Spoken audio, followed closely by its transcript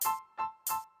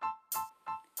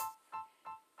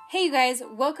Hey you guys,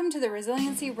 welcome to the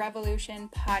Resiliency Revolution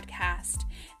podcast.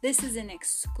 This is an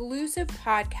exclusive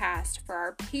podcast for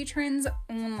our patrons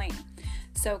only.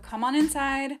 So come on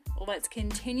inside, let's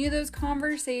continue those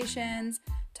conversations,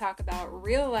 talk about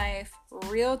real life,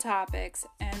 real topics,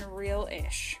 and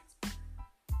real-ish.